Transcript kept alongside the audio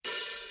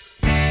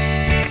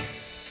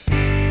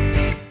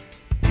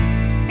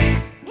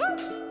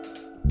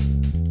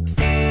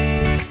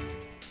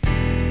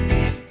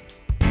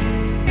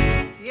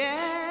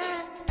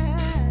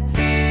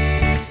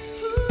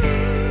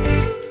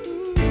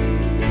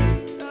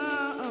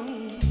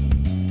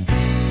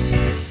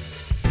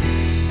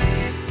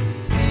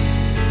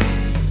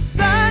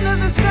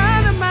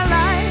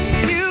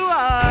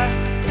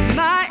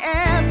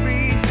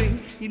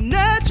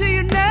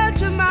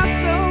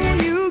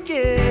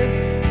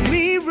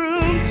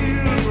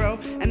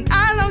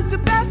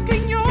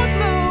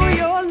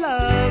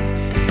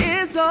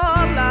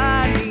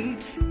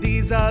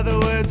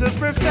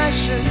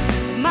profession.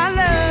 My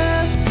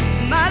love,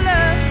 my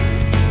love,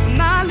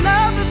 my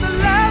love is the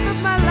love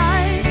of my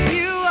life.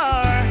 You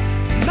are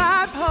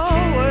my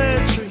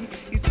poetry.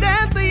 You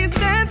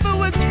stand for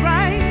what's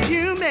right.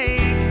 You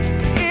make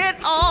it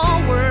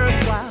all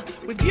worthwhile.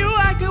 With you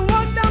I can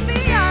walk down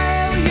the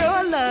aisle. Your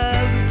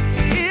love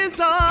is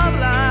all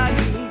I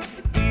need.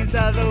 These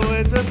are the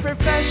words of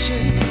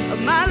profession of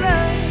my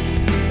love,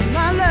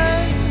 my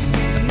love,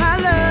 my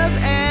love.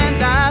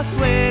 And I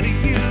swear to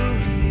you,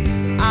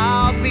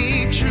 I'll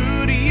be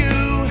true to you.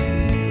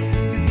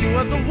 Cause you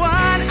are the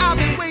one I've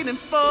been waiting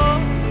for.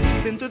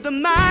 Been through the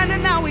minor,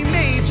 now we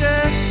major.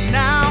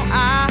 Now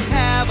I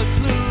have a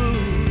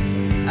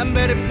clue. I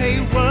better pay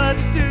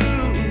what's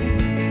due.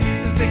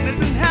 The sickness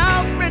and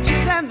health,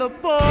 riches and the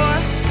poor.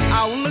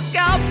 I will look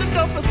out the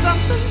door for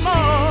something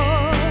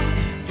more.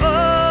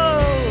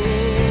 Oh,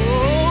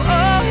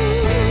 oh,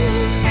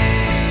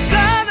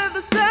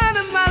 sun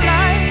of my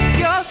life,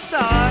 your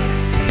star,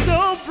 so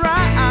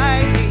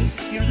bright.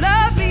 You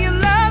love me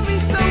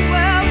so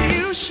well.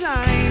 You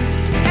shine,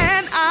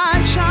 and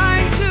I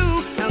shine too.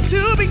 Now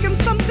to become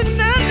something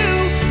new,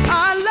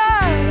 our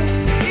love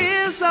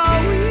is all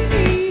we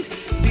need.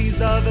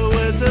 These are the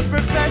words of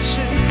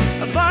profession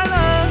of our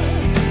love,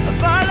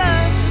 of our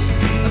love,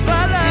 of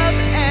our love.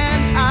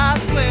 And I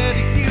swear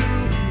to you,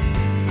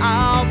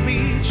 I'll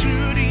be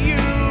true to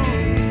you.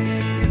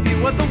 Cause you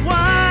are the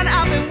one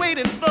I've been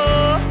waiting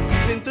for.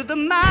 Been through the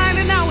mile.